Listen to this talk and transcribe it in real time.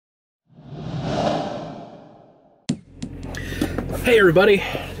Hey everybody,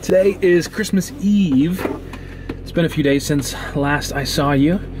 today is Christmas Eve. It's been a few days since last I saw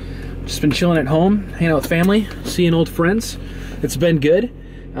you. Just been chilling at home, hanging out with family, seeing old friends. It's been good.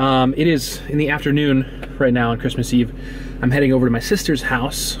 It is in the afternoon right now on Christmas Eve. I'm heading over to my sister's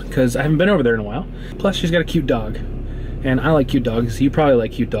house because I haven't been over there in a while. Plus she's got a cute dog. And I like cute dogs. You probably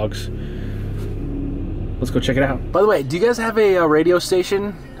like cute dogs. Let's go check it out. By the way, do you guys have a radio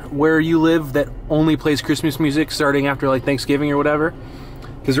station where you live that only plays Christmas music starting after like Thanksgiving or whatever?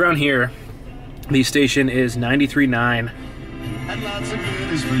 Because around here, the station is 93.9. And lots of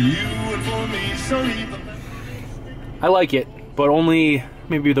good is for you and for me, so leave them. I like it, but only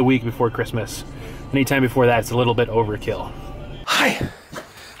maybe the week before Christmas. Anytime before that, it's a little bit overkill. Hi.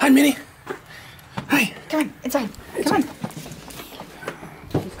 Hi, Minnie. Hi. Come on, inside. Come on.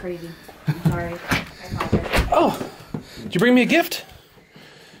 She's crazy. I'm sorry. Oh, did you bring me a gift?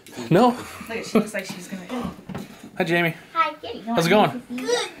 No? Look, she looks like she's gonna go. Hi, Jamie. Hi, Kitty. How's it going?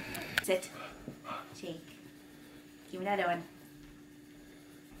 Good. Sit. Jake. Give me another one.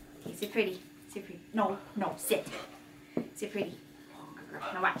 Okay, sit pretty. Sit pretty. No, no, sit. Sit pretty.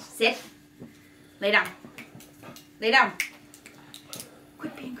 Now watch. Sit. Lay down. Lay down.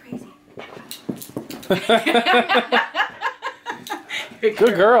 Quit being crazy.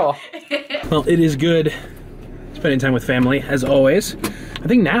 Good girl. Well, it is good spending time with family, as always. I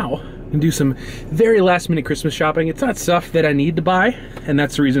think now we can do some very last minute Christmas shopping. It's not stuff that I need to buy, and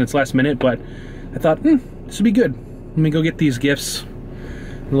that's the reason it's last minute, but I thought, this would be good. Let me go get these gifts,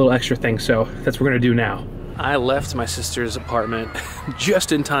 a little extra thing, so that's what we're gonna do now. I left my sister's apartment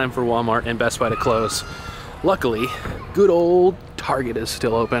just in time for Walmart and Best Buy to close. Luckily, good old Target is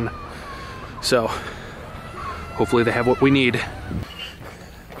still open, so hopefully they have what we need.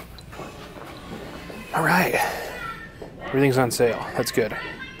 All right, everything's on sale. That's good.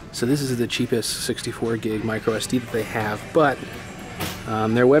 So this is the cheapest 64 gig micro SD that they have, but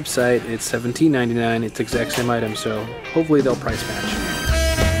on their website it's $17.99. It's the exact same item, so hopefully they'll price match.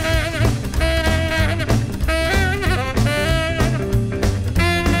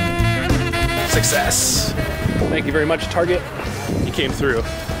 Success! Thank you very much, Target. You came through.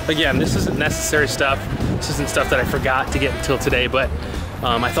 Again, this isn't necessary stuff. This isn't stuff that I forgot to get until today, but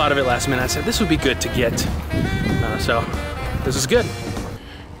I thought of it last minute. I said this would be good to get, so this is good.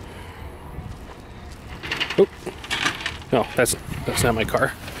 Oh, no, that's not my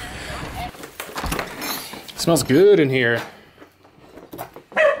car. It smells good in here.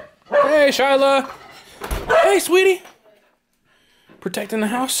 Hey, Shyla. Hey, sweetie. Protecting the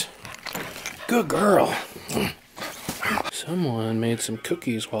house. Good girl. Someone made some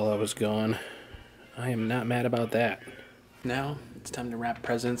cookies while I was gone. I am not mad about that. Now it's time to wrap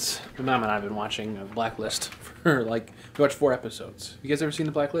presents. My mom and I have been watching Blacklist for we watched 4 episodes. You guys ever seen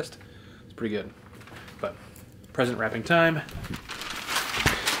The Blacklist? It's pretty good. But present wrapping time.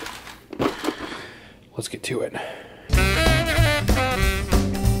 Let's get to it.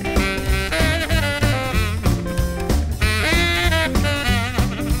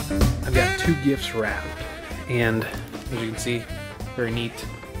 I've got 2 gifts wrapped, and as you can see, very neat.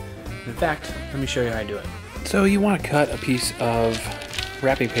 In fact, let me show you how I do it. So you want to cut a piece of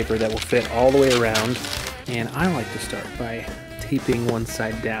wrapping paper that will fit all the way around, and I like to start by taping one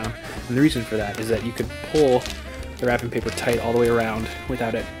side down. And the reason for that is that you can pull the wrapping paper tight all the way around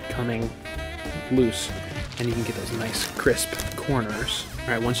without it coming loose, and you can get those nice crisp corners. All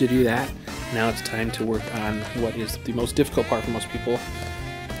right, once you do that, now it's time to work on what is the most difficult part for most people,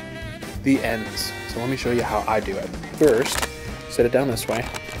 the ends. So let me show you how I do it. First, set it down this way.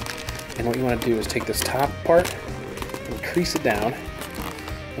 And what you want to do is take this top part and crease it down,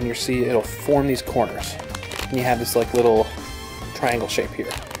 and you'll see it'll form these corners. And you have this little triangle shape here.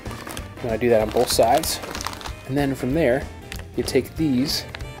 You want to do that on both sides. And then from there, you take these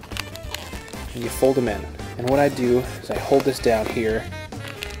and you fold them in. And what I do is I hold this down here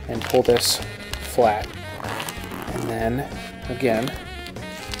and pull this flat. And then, again,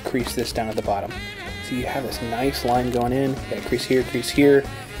 crease this down at the bottom. So you have this nice line going in. You got crease here, crease here.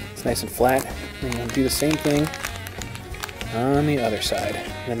 It's nice and flat. And you'll do the same thing on the other side.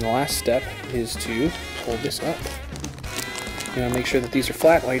 And then the last step is to pull this up. You want to make sure that these are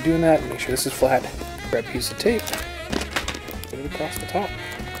flat while you're doing that. Make sure this is flat. Grab a piece of tape, put it across the top.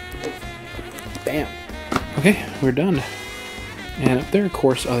 Bam. Okay, we're done. And there are, of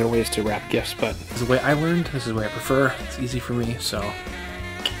course, other ways to wrap gifts, but this is the way I learned. This is the way I prefer. It's easy for me. So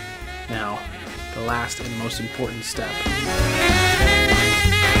now, the last and most important step.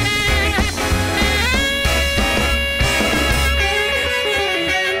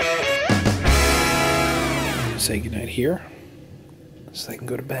 Say goodnight here, so I can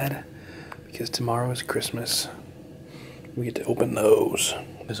go to bed, because tomorrow is Christmas. we get to open those.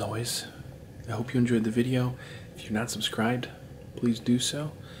 As always, I hope you enjoyed the video. If you're not subscribed, please do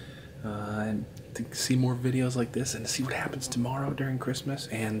so. And to see more videos like this and see what happens tomorrow during Christmas.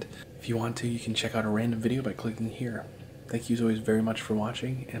 And if you want to, you can check out a random video by clicking here. Thank you as always very much for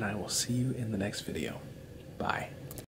watching, and I will see you in the next video. Bye.